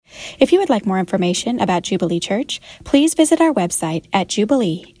If you would like more information about Jubilee Church, please visit our website at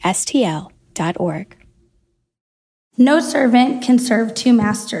jubileestl.org. No servant can serve two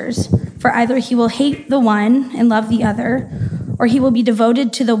masters, for either he will hate the one and love the other, or he will be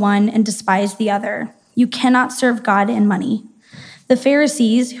devoted to the one and despise the other. You cannot serve God and money. The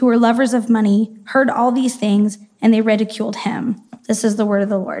Pharisees, who were lovers of money, heard all these things, and they ridiculed him. This is the word of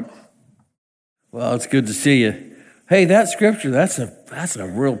the Lord. Well, it's good to see you. Hey, that scripture, that's a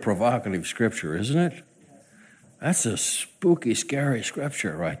real provocative scripture, isn't it? That's a spooky, scary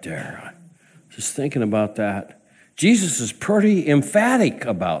scripture right there. Just thinking about that. Jesus is pretty emphatic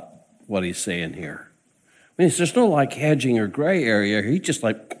about what he's saying here. I mean, there's no like hedging or gray area. He's just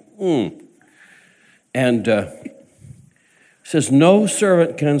like, And says, no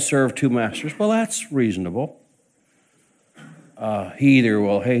servant can serve two masters. Well, that's reasonable. He either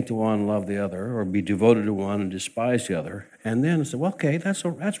will hate the one and love the other, or be devoted to one and despise the other. And then say, well, okay,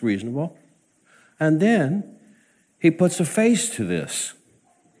 that's reasonable. And then he puts a face to this.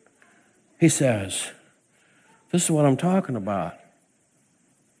 He says, this is what I'm talking about.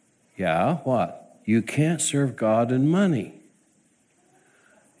 Yeah, what? You can't serve God and money.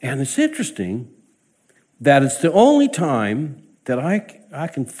 And it's interesting that it's the only time that I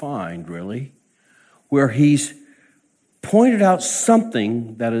can find, really, where he's pointed out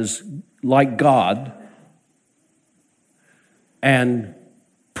something that is like God and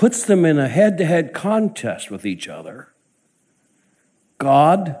puts them in a head-to-head contest with each other.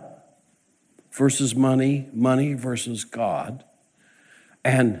 God versus money, money versus God.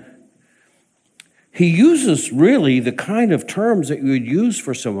 And he uses really the kind of terms that you would use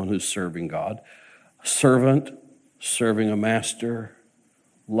for someone who's serving God. Servant, serving a master,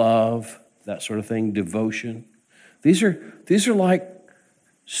 love, that sort of thing, devotion. These are like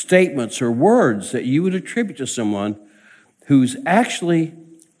statements or words that you would attribute to someone who's actually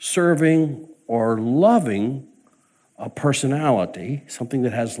serving or loving a personality, something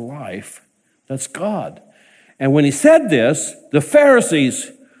that has life. That's God. And when he said this, the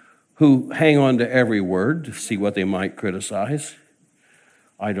Pharisees, who hang on to every word to see what they might criticize,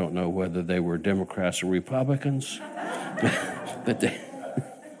 I don't know whether they were Democrats or Republicans, but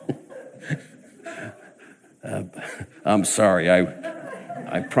I'm sorry.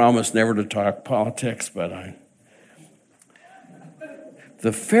 I promised never to talk politics, but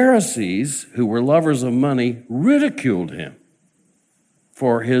the Pharisees, who were lovers of money, ridiculed him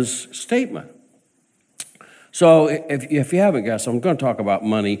for his statement. So if you haven't guessed, I'm going to talk about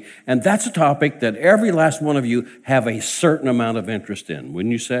money, and that's a topic that every last one of you have a certain amount of interest in,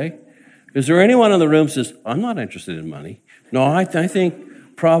 wouldn't you say? Is there anyone in the room who says, I'm not interested in money? No, I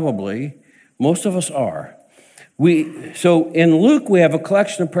think probably most of us are. So in Luke, we have a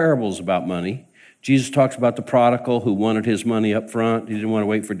collection of parables about money. Jesus talks about the prodigal who wanted his money up front. He didn't want to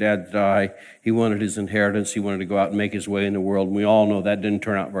wait for dad to die. He wanted his inheritance. He wanted to go out and make his way in the world. And we all know that didn't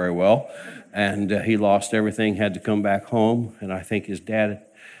turn out very well. And he lost everything, had to come back home. And I think his dad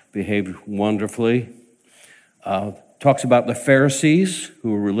behaved wonderfully. Talks about the Pharisees,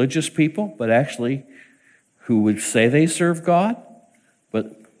 who were religious people, but actually who would say they serve God,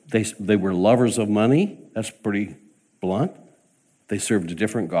 but they were lovers of money. That's pretty blunt. They served a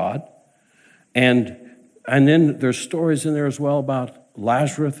different God. And then there's stories in there as well about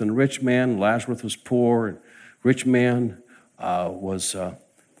Lazarus and rich man. Lazarus was poor, and rich man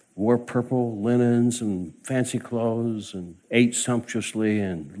wore purple linens and fancy clothes and ate sumptuously,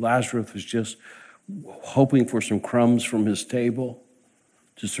 and Lazarus was just hoping for some crumbs from his table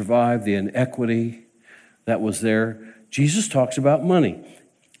to survive the inequity that was there. Jesus talks about money.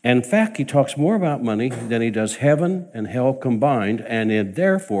 And in fact, he talks more about money than he does heaven and hell combined, and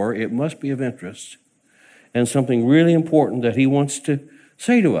therefore it must be of interest and something really important that he wants to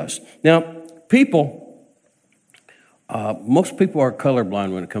say to us. Now, most people are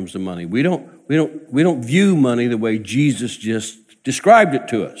colorblind when it comes to money. We don't view money the way Jesus just described it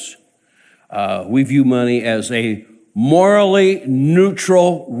to us. We view money as a morally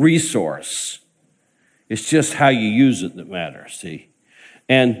neutral resource. It's just how you use it that matters, see?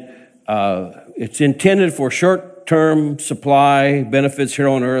 And it's intended for short-term supply, benefits here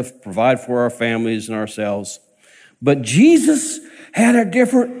on earth, provide for our families and ourselves. But Jesus had a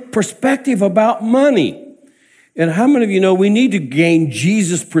different perspective about money. And how many of you know we need to gain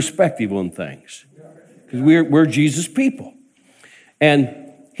Jesus' perspective on things? Because we're Jesus people.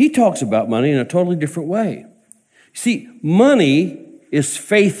 And he talks about money in a totally different way. See, money is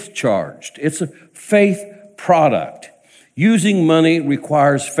faith-charged. It's a faith product. Using money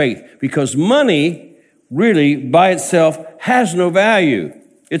requires faith because money really by itself has no value.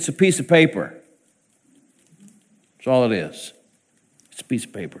 It's a piece of paper. That's all it is. It's a piece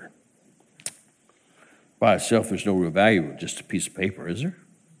of paper. By itself, there's no real value of just a piece of paper, is there?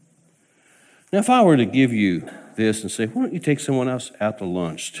 Now, if I were to give you this and say, why don't you take someone else out to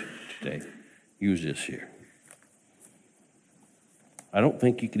lunch today? Use this here. I don't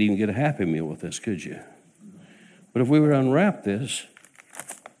think you could even get a Happy Meal with this, could you? But if we were to unwrap this,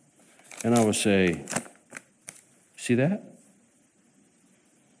 and I would say, see that?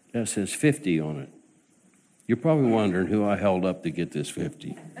 That says 50 on it. You're probably wondering who I held up to get this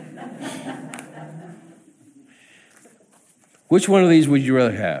 50. Which one of these would you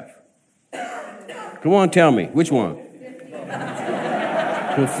rather have? Come on, tell me. Which one?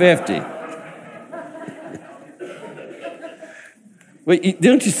 50. But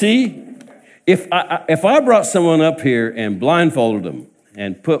don't you see? If I brought someone up here and blindfolded them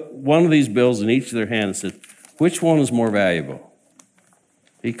and put one of these bills in each of their hand and said, which one is more valuable?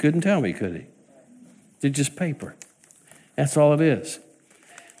 He couldn't tell me, could he? They're just paper. That's all it is.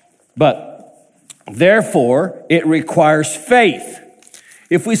 But therefore, it requires faith.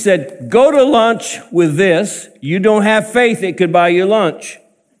 If we said, go to lunch with this, you don't have faith it could buy you lunch.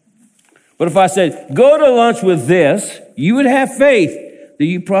 But if I said, go to lunch with this, you would have faith that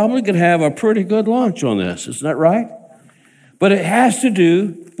you probably could have a pretty good lunch on this. Isn't that right? But it has to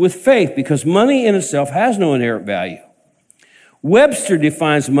do with faith because money in itself has no inherent value. Webster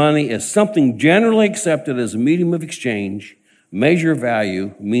defines money as something generally accepted as a medium of exchange, measure of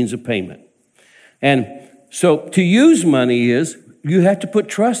value, means of payment. And so to use money is you have to put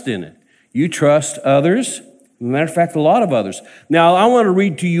trust in it. You trust others. As a matter of fact, a lot of others. Now, I want to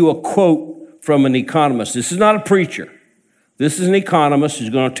read to you a quote from an economist. This is not a preacher. This is an economist who's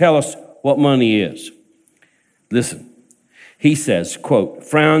going to tell us what money is. Listen. He says, quote,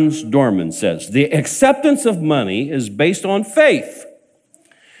 Franz Dorman says, the acceptance of money is based on faith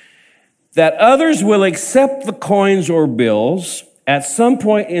that others will accept the coins or bills at some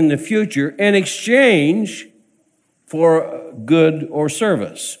point in the future in exchange for good or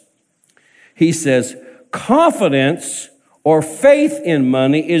service. He says, confidence or faith in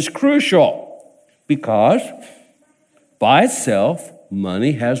money is crucial because by itself,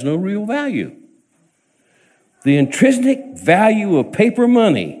 money has no real value. The intrinsic value of paper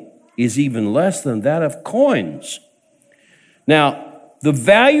money is even less than that of coins. Now, the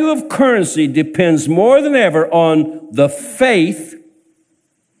value of currency depends more than ever on the faith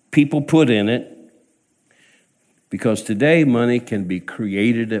people put in it, because today money can be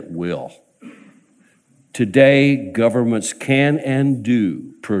created at will. Today, governments can and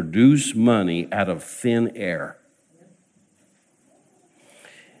do produce money out of thin air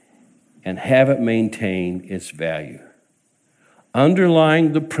and have it maintain its value.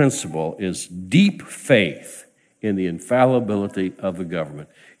 Underlying the principle is deep faith in the infallibility of the government.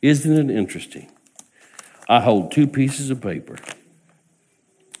 Isn't it interesting? I hold two pieces of paper.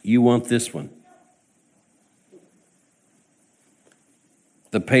 You want this one.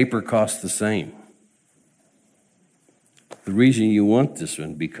 The paper costs the same. The reason you want this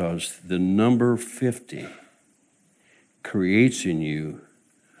one, because the number 50 creates in you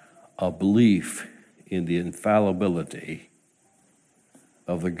a belief in the infallibility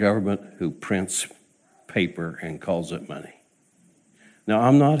of the government who prints paper and calls it money. Now,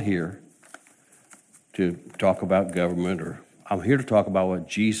 I'm not here to talk about government, or I'm here to talk about what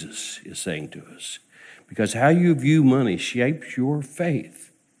Jesus is saying to us, because how you view money shapes your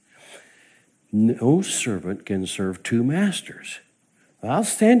faith. No servant can serve two masters.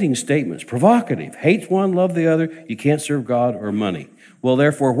 Outstanding statements, provocative. Hates one, love the other. You can't serve God or money. Well,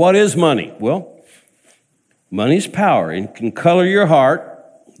 therefore, what is money? Well, money's power and can color your heart.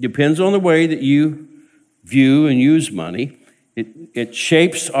 Depends on the way that you view and use money. It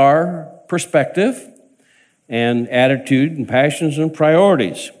shapes our perspective and attitude and passions and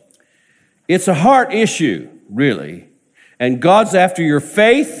priorities. It's a heart issue, really. And God's after your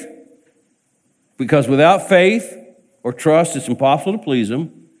faith, because without faith or trust, it's impossible to please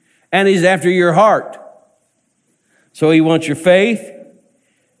Him. And He's after your heart. So He wants your faith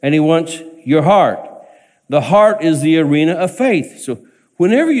and He wants your heart. The heart is the arena of faith. So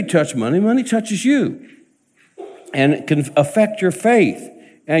whenever you touch money, money touches you. And it can affect your faith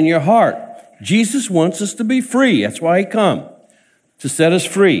and your heart. Jesus wants us to be free. That's why He come, to set us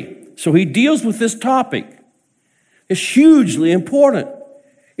free. So He deals with this topic. It's hugely important.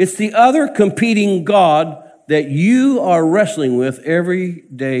 It's the other competing God that you are wrestling with every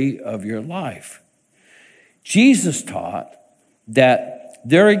day of your life. Jesus taught that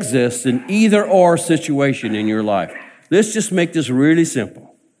there exists an either-or situation in your life. Let's just make this really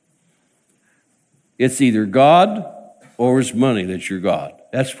simple. It's either God or it's money that's your God.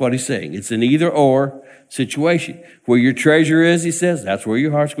 That's what He's saying. It's an either-or situation. Where your treasure is, He says, that's where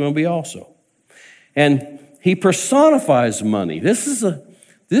your heart's going to be also. And he personifies money. This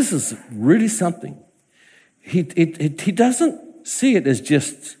is really something. He doesn't see it as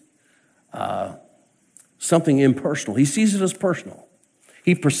just something impersonal. He sees it as personal.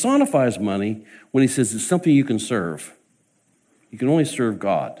 He personifies money when he says it's something you can serve. You can only serve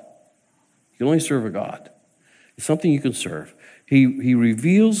God. You can only serve a God. It's something you can serve. He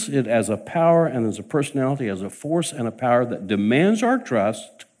reveals it as a power and as a personality, as a force and a power that demands our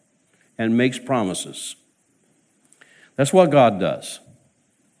trust and makes promises. That's what God does.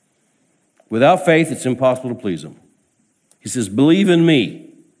 Without faith, it's impossible to please him. He says, believe in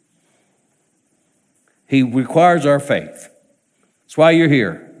me. He requires our faith. That's why you're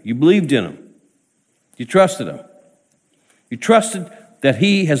here. You believed in him. You trusted him. You trusted that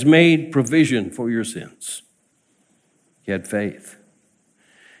he has made provision for your sins. You had faith.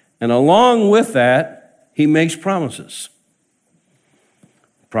 And along with that, he makes promises.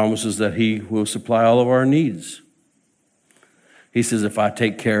 Promises that he will supply all of our needs. He says, if I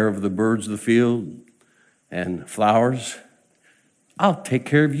take care of the birds of the field and flowers, I'll take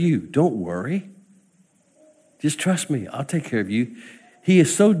care of you. Don't worry. Just trust me. I'll take care of you. He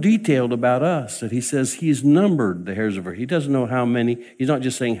is so detailed about us that he says he's numbered the hairs of our head. He doesn't know how many. He's not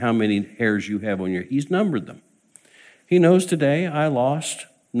just saying how many hairs you have on your head. He's numbered them. He knows today I lost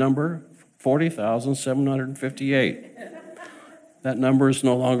number 40,758. That number is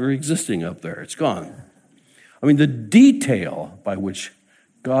no longer existing up there. It's gone. I mean, the detail by which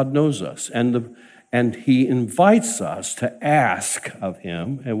God knows us, and he invites us to ask of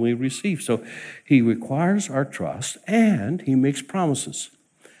him, and we receive. So he requires our trust, and he makes promises.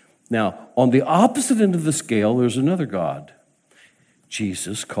 Now, on the opposite end of the scale, there's another God.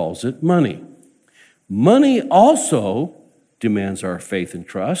 Jesus calls it money. Money also demands our faith and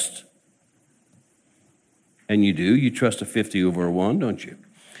trust. And you do. You trust a 50 over a 1, don't you?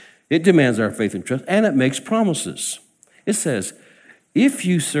 It demands our faith and trust, and it makes promises. It says, if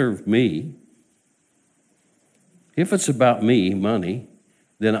you serve me, if it's about me, money,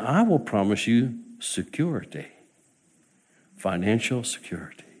 then I will promise you security, financial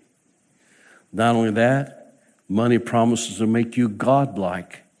security. Not only that, money promises to make you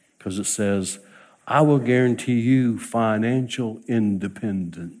godlike, because it says, I will guarantee you financial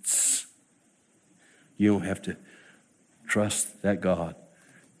independence. You don't have to trust that God,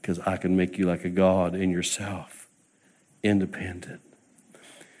 because I can make you like a God in yourself, independent.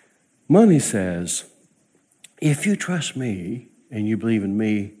 Money says, if you trust me and you believe in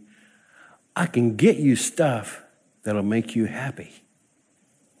me, I can get you stuff that'll make you happy.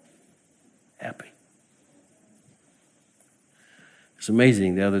 Happy. It's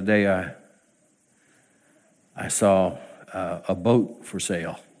amazing. The other day I saw a boat for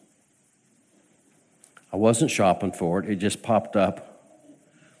sale. I wasn't shopping for it. It just popped up.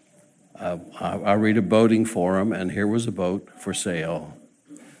 I read a boating forum, and here was a boat for sale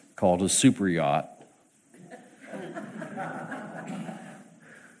called a super yacht.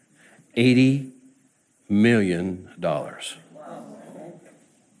 $80 million.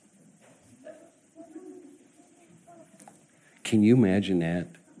 Can you imagine that?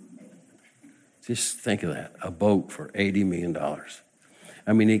 Just think of that, a boat for $80 million.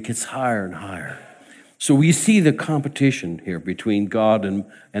 I mean, it gets higher and higher. So we see the competition here between God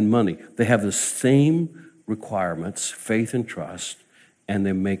and money. They have the same requirements, faith and trust, and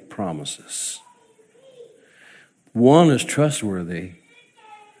they make promises. One is trustworthy.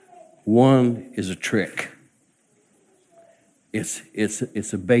 One is a trick.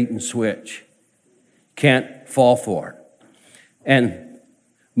 It's a bait and switch. Can't fall for it. And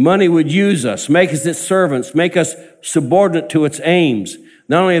money would use us, make us its servants, make us subordinate to its aims.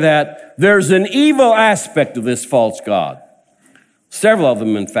 Not only that, there's an evil aspect of this false god. Several of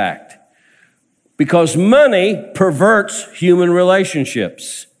them, in fact. Because money perverts human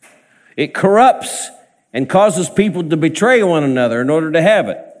relationships. It corrupts and causes people to betray one another in order to have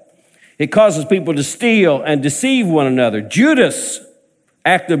it. It causes people to steal and deceive one another. Judas'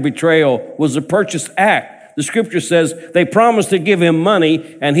 act of betrayal was a purchased act. The scripture says they promised to give him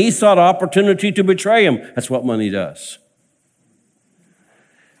money, and he sought opportunity to betray him. That's what money does.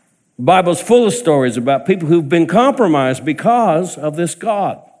 The Bible's full of stories about people who've been compromised because of this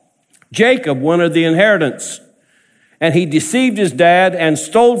God. Jacob wanted the inheritance, and he deceived his dad and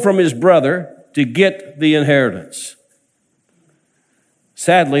stole from his brother to get the inheritance.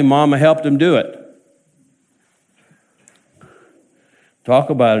 Sadly, Mama helped him do it. Talk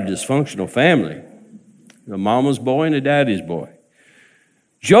about a dysfunctional family. The mama's boy and the daddy's boy.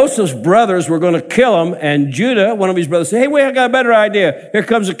 Joseph's brothers were going to kill him, and Judah, one of his brothers, said, hey, wait, I got a better idea. Here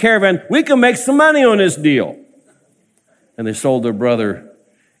comes a caravan. We can make some money on this deal. And they sold their brother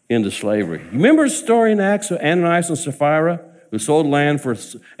into slavery. You remember the story in Acts of Ananias and Sapphira who sold land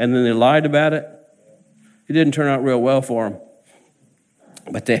and then they lied about it? It didn't turn out real well for them.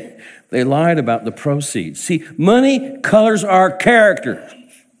 But they lied about the proceeds. See, money colors our character.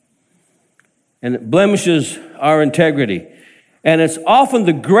 And it blemishes our integrity. And it's often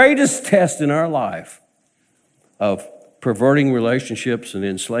the greatest test in our life of perverting relationships and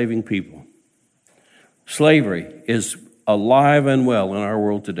enslaving people. Slavery is alive and well in our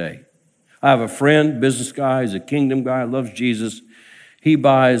world today. I have a friend, business guy, he's a kingdom guy, loves Jesus. He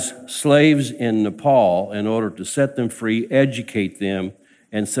buys slaves in Nepal in order to set them free, educate them,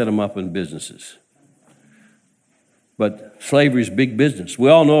 and set them up in businesses. But slavery is big business. We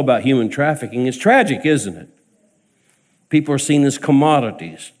all know about human trafficking. It's tragic, isn't it? People are seen as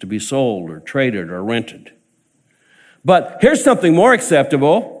commodities to be sold or traded or rented. But here's something more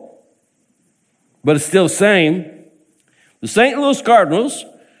acceptable, but it's still the same. The St. Louis Cardinals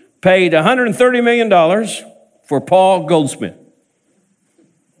paid $130 million for Paul Goldsmith.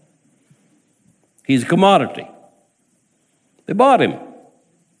 He's a commodity. They bought him.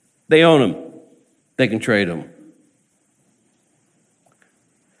 They own him. They can trade him.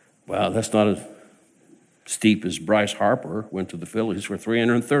 Wow, that's not as steep as Bryce Harper went to the Phillies for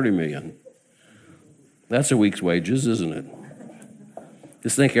 $330 million. That's a week's wages, isn't it?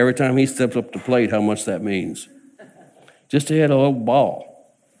 Just think every time he steps up the plate how much that means. Just to hit a little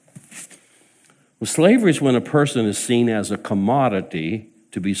ball. Well, slavery is when a person is seen as a commodity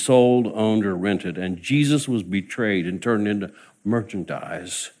to be sold, owned, or rented, and Jesus was betrayed and turned into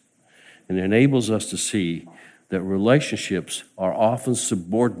merchandise. And it enables us to see that relationships are often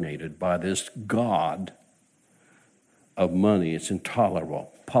subordinated by this God of money. It's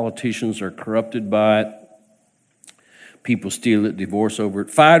intolerable. Politicians are corrupted by it. People steal it, divorce over it,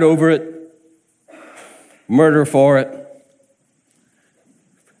 fight over it, murder for it.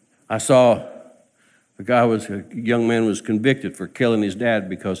 I saw a young man was convicted for killing his dad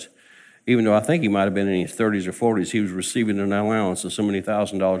because even though I think he might have been in his 30s or 40s, he was receiving an allowance of so many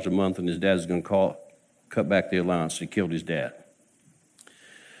 $1,000s a month, and his dad's going to cut back the allowance. He killed his dad.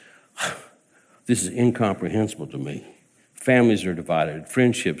 This is incomprehensible to me. Families are divided.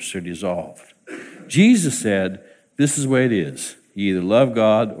 Friendships are dissolved. Jesus said, this is the way it is. You either love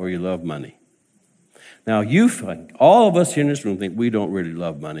God or you love money. Now, all of us here in this room think we don't really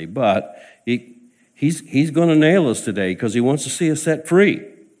love money, but he's going to nail us today because he wants to see us set free.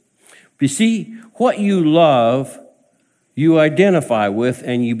 You see, what you love, you identify with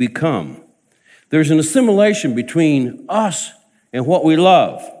and you become. There's an assimilation between us and what we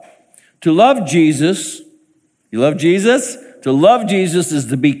love. To love Jesus, you love Jesus? To love Jesus is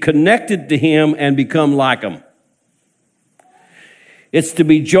to be connected to him and become like him. It's to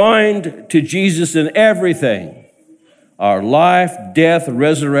be joined to Jesus in everything, our life, death,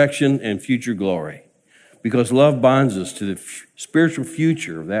 resurrection, and future glory. Because love binds us to the spiritual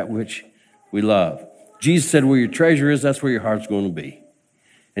future of that which we love. Jesus said, where your treasure is, that's where your heart's going to be.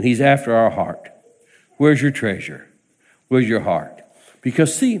 And he's after our heart. Where's your treasure? Where's your heart?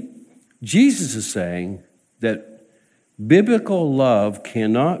 Because, see, Jesus is saying that biblical love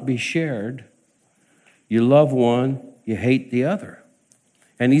cannot be shared. You love one, you hate the other.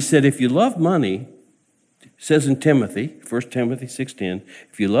 And he said, if you love money, it says in Timothy, 1 Timothy 6:10,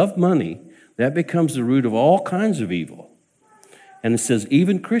 if you love money, that becomes the root of all kinds of evil. And it says,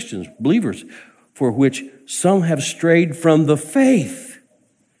 even Christians, believers, for which some have strayed from the faith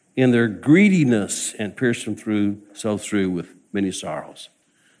in their greediness and pierced them through with many sorrows.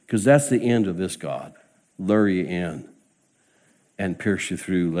 Because that's the end of this God. Lure you in and pierce you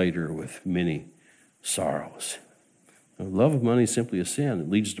through later with many sorrows. The love of money is simply a sin. It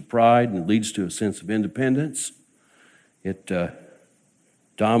leads to pride and it leads to a sense of independence.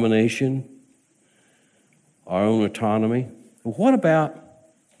 Domination, our own autonomy. What about,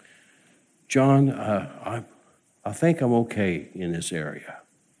 John, I think I'm okay in this area.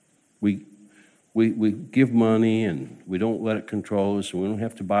 We give money and we don't let it control us and we don't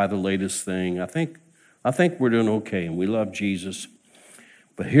have to buy the latest thing. I think we're doing okay and we love Jesus.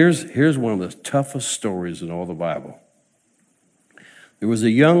 But here's one of the toughest stories in all the Bible. There was a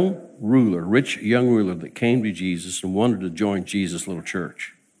rich young ruler that came to Jesus and wanted to join Jesus' little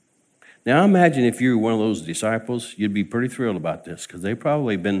church. Now, I imagine if you were one of those disciples, you'd be pretty thrilled about this because they've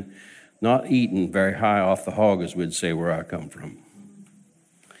probably been not eating very high off the hog, as we'd say where I come from.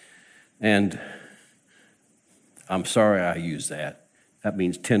 And I'm sorry I use that. That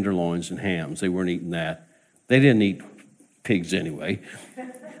means tenderloins and hams. They weren't eating that. They didn't eat pigs anyway.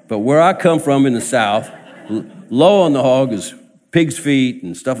 But where I come from in the South, low on the hog is pig's feet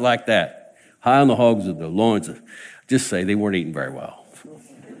and stuff like that. High on the hogs are the loins. Just say they weren't eating very well.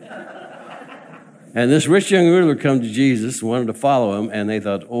 And this rich young ruler come to Jesus, wanted to follow him, and they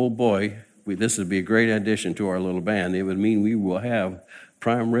thought, oh boy, this would be a great addition to our little band. It would mean we will have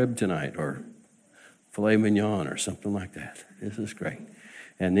prime rib tonight or filet mignon or something like that. This is great.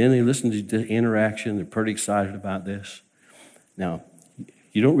 And then they listen to the interaction. They're pretty excited about this. Now,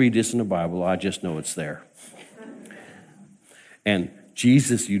 you don't read this in the Bible. I just know it's there. And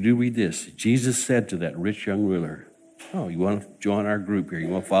Jesus, you do read this. Jesus said to that rich young ruler, oh, you want to join our group here? You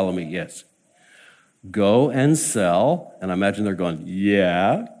want to follow me? Yes. Go and sell. And I imagine they're going,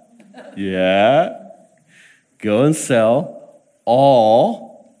 yeah. Go and sell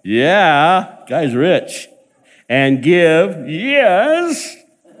all. Yeah. Guy's rich. And give, yes,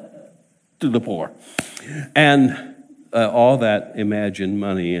 to the poor. And all that imagined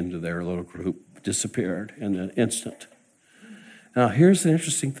money into their little group disappeared in an instant. Now, here's the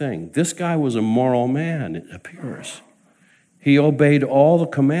interesting thing. This guy was a moral man, it appears. He obeyed all the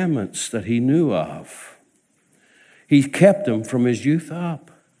commandments that he knew of. He kept them from his youth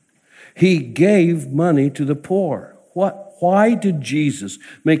up. He gave money to the poor. Why did Jesus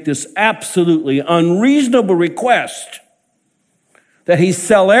make this absolutely unreasonable request that he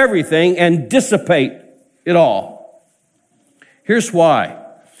sell everything and dissipate it all? Here's why.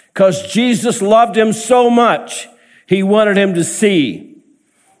 Because Jesus loved him so much, he wanted him to see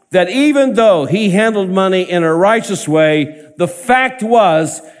that even though he handled money in a righteous way, the fact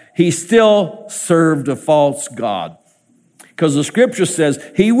was he still served a false god. Because the scripture says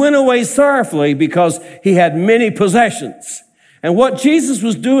he went away sorrowfully because he had many possessions. And what Jesus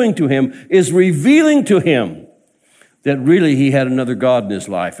was doing to him is revealing to him that really he had another god in his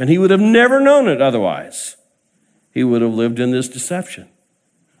life. And he would have never known it otherwise. He would have lived in this deception.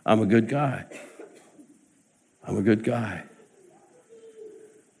 I'm a good guy. I'm a good guy.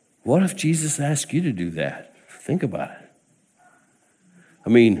 What if Jesus asked you to do that? Think about it. I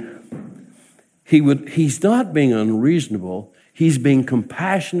mean, he's not being unreasonable. He's being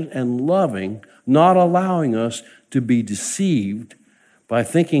compassionate and loving, not allowing us to be deceived by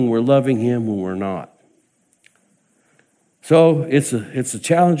thinking we're loving him when we're not. So it's a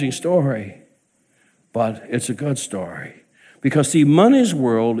challenging story, but it's a good story. Because, see, money's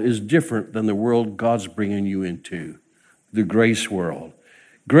world is different than the world God's bringing you into, the grace world.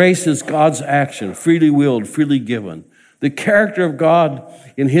 Grace is God's action, freely willed, freely given. The character of God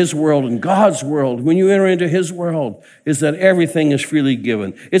in his world and God's world, when you enter into his world, is that everything is freely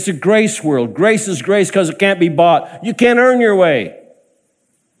given. It's a grace world. Grace is grace because it can't be bought. You can't earn your way.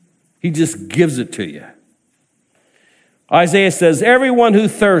 He just gives it to you. Isaiah says, everyone who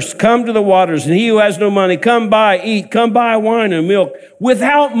thirsts, come to the waters, and he who has no money, come buy, eat, come buy wine and milk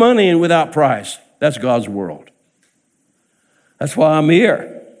without money and without price. That's God's world. That's why I'm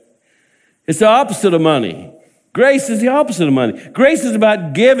here. It's the opposite of money. Grace is the opposite of money. Grace is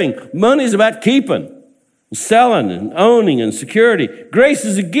about giving. Money is about keeping, selling, and owning, and security. Grace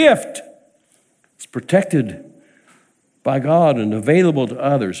is a gift. It's protected by God and available to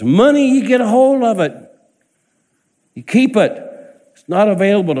others. Money, you get a hold of it. You keep it. It's not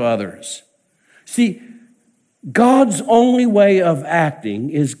available to others. See, God's only way of acting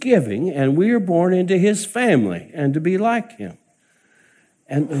is giving, and we are born into his family and to be like him.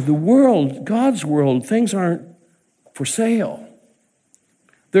 And the world, God's world, things aren't for sale.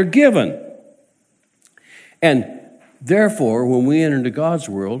 They're given. And therefore, when we enter into God's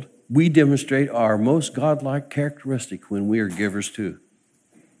world, we demonstrate our most godlike characteristic when we are givers too.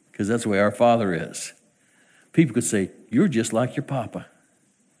 Because that's the way our Father is. People could say, you're just like your papa.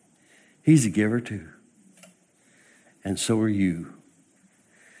 He's a giver too. And so are you.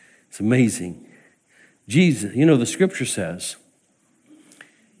 It's amazing. Jesus, the scripture says,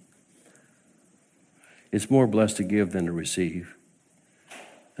 it's more blessed to give than to receive.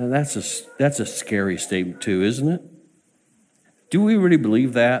 And that's a scary statement too, isn't it? Do we really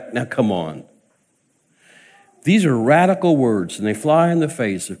believe that? Now, come on. These are radical words, and they fly in the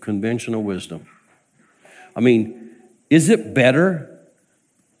face of conventional wisdom. I mean, is it better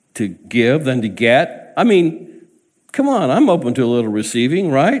to give than to get? I mean, come on, I'm open to a little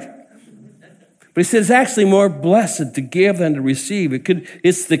receiving, right? But he says it's actually more blessed to give than to receive.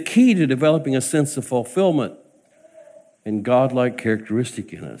 It's the key to developing a sense of fulfillment and godlike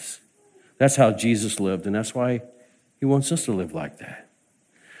characteristic in us. That's how Jesus lived, and that's why he wants us to live like that.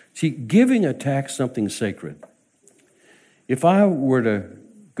 See, giving attacks something sacred. If I were to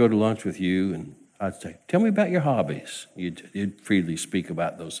go to lunch with you and I'd say, tell me about your hobbies. You'd freely speak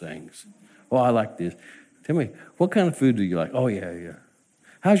about those things. Oh, I like this. Tell me, what kind of food do you like? Oh, yeah.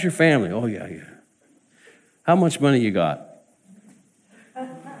 How's your family? Oh, yeah. How much money you got?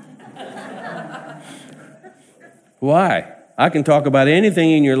 Why? I can talk about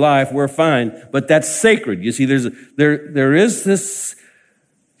anything in your life. We're fine, but that's sacred. You see, there is this.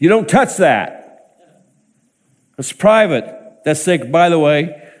 You don't touch that. It's private. That's sacred. By the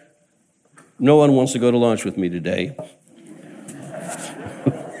way, no one wants to go to lunch with me today.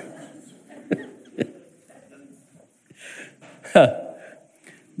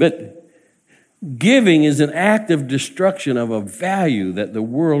 But giving is an act of destruction of a value that the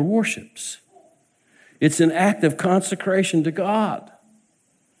world worships. It's an act of consecration to God.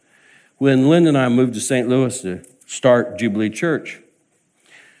 When Linda and I moved to St. Louis to start Jubilee Church,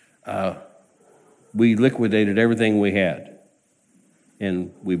 we liquidated everything we had,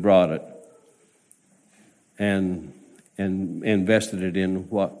 and we brought it and invested it in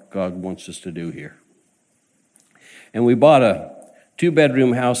what God wants us to do here. And we bought a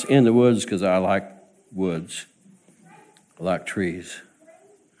 2-bedroom house in the woods because I like woods. I like trees.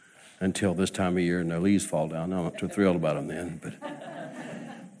 Until this time of year and their leaves fall down. I'm not too thrilled about them then.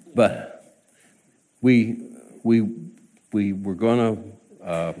 But we were going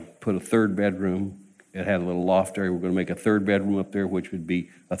to put a 3rd bedroom. It had a little loft area. We're going to make a 3rd bedroom up there, which would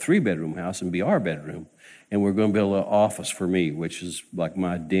be a 3-bedroom house and be our bedroom. And we're going to build an office for me, which is like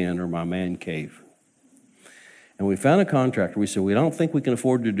my den or my man cave. And we found a contractor. We said, we don't think we can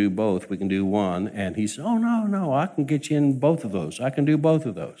afford to do both. We can do one. And he said, oh, no, I can get you in both of those. I can do both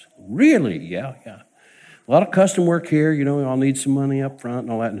of those. Really? Yeah. A lot of custom work here. I'll need some money up front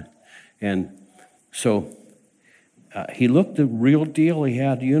and all that. And so he looked the real deal. He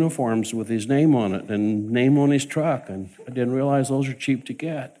had uniforms with his name on it and name on his truck. And I didn't realize those are cheap to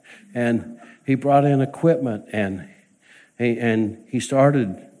get. And he brought in equipment, and he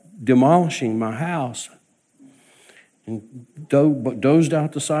started demolishing my house. And dozed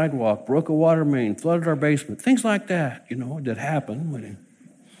out the sidewalk, broke a water main, flooded our basement, things like that, that happened when he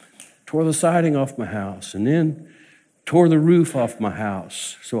tore the siding off my house and then tore the roof off my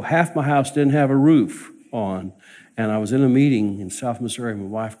house. So half my house didn't have a roof on. And I was in a meeting in South Missouri. My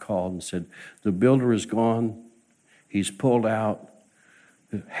wife called and said, the builder is gone. He's pulled out.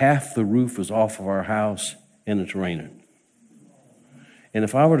 Half the roof is off of our house, and it's raining. And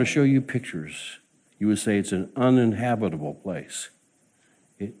if I were to show you pictures, you would say it's an uninhabitable place.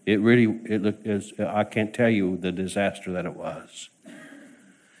 I can't tell you the disaster that it was.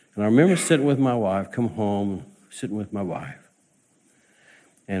 And I remember sitting with my wife, come home, sitting with my wife.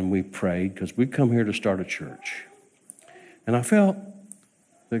 And we prayed, because we'd come here to start a church. And I felt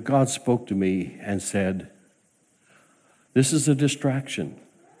that God spoke to me and said, this is a distraction.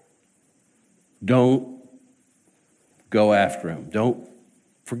 Don't go after him. Don't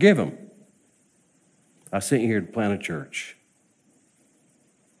forgive him. I sent you here to plant a church.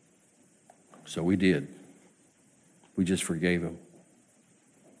 So we did. We just forgave him.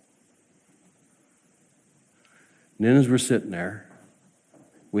 And then as we're sitting there,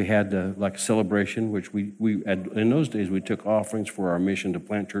 we had like a celebration, which we had, in those days, we took offerings for our mission to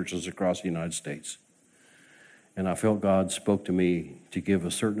plant churches across the United States. And I felt God spoke to me to give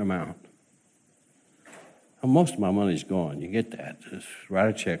a certain amount. Well, most of my money's gone. You get that. Just write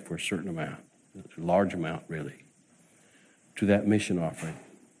a check for a certain amount. It's a large amount, really, to that mission offering.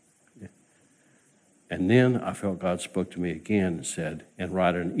 And then I felt God spoke to me again and said, and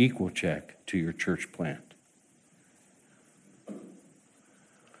write an equal check to your church plant.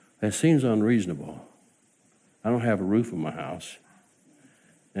 That seems unreasonable. I don't have a roof in my house.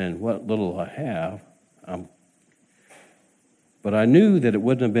 And what little I have, but I knew that it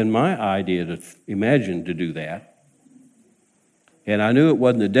wouldn't have been my idea to imagine to do that. And I knew it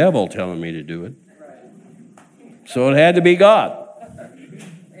wasn't the devil telling me to do it. So it had to be God.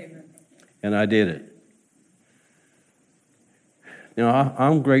 And I did it. Now,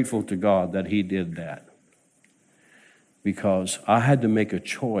 I'm grateful to God that he did that, because I had to make a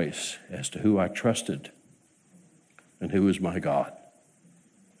choice as to who I trusted and who was my God.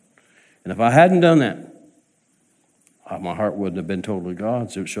 And if I hadn't done that, my heart wouldn't have been totally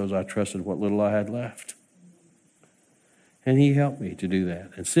God's. So it shows I trusted what little I had left. And he helped me to do that.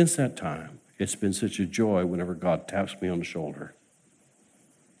 And since that time, it's been such a joy whenever God taps me on the shoulder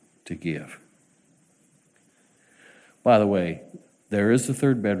to give. By the way, there is the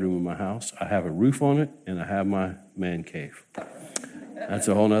 3rd bedroom in my house. I have a roof on it, and I have my man cave. That's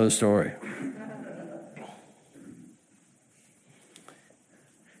a whole nother story.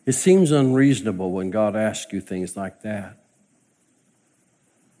 It seems unreasonable when God asks you things like that.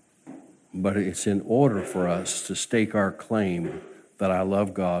 But it's in order for us to stake our claim that I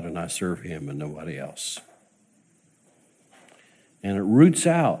love God and I serve him and nobody else. And it roots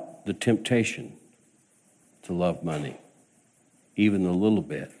out the temptation to love money, even a little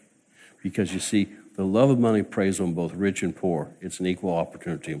bit. Because you see, The love of money preys on both rich and poor. It's an equal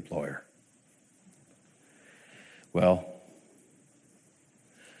opportunity employer. Well,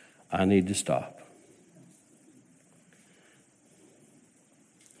 I need to stop.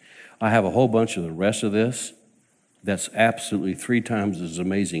 I have a whole bunch of the rest of this that's absolutely 3 times as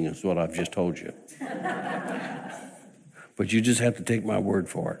amazing as what I've just told you. But you just have to take my word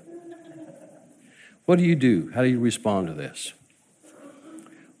for it. What do you do? How do you respond to this?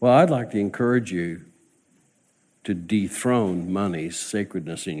 Well, I'd like to encourage you to dethrone money's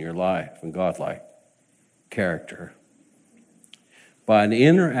sacredness in your life and godlike character by an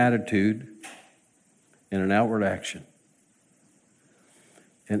inner attitude and an outward action.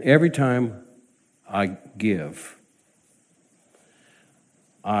 And every time I give,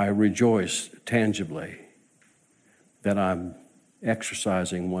 I rejoice tangibly that I'm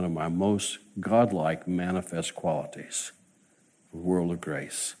exercising one of my most godlike manifest qualities, the world of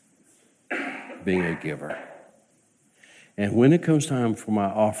grace, being a giver. And when it comes time for my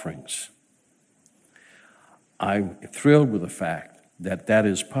offerings, I'm thrilled with the fact that that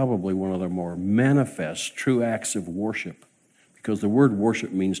is probably one of the more manifest true acts of worship, because the word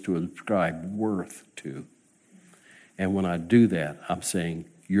worship means to ascribe worth to. And when I do that, I'm saying,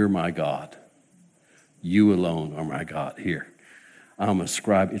 you're my God. You alone are my God. Here, I'm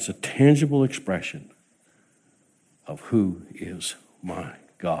ascribing. It's a tangible expression of who is my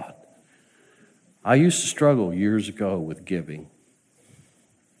God. I used to struggle years ago with giving.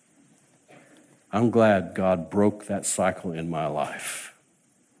 I'm glad God broke that cycle in my life.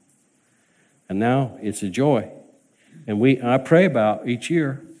 And now it's a joy. And I pray about each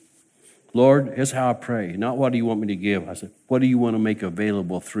year, Lord, here's how I pray. Not what do you want me to give? I said, what do you want to make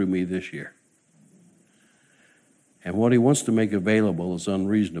available through me this year? And what he wants to make available is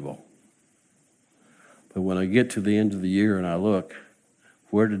unreasonable. But when I get to the end of the year and I look,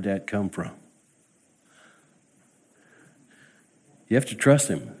 where did that come from? You have to trust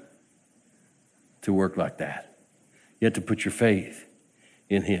him to work like that. You have to put your faith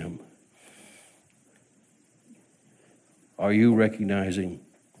in him. Are you recognizing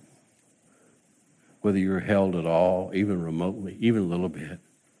whether you're held at all, even remotely, even a little bit,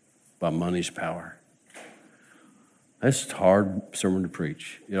 by money's power? That's a hard sermon to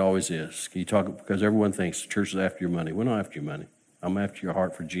preach. It always is. Can you talk? Because everyone thinks the church is after your money. We're not after your money. I'm after your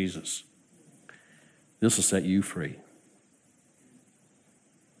heart for Jesus. This will set you free.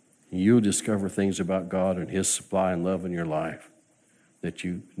 And you'll discover things about God and his supply and love in your life that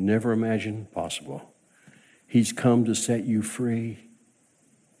you never imagined possible. He's come to set you free.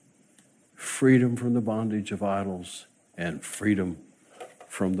 Freedom from the bondage of idols and freedom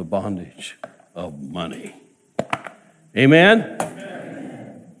from the bondage of money. Amen?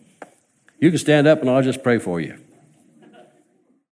 Amen. You can stand up and I'll just pray for you.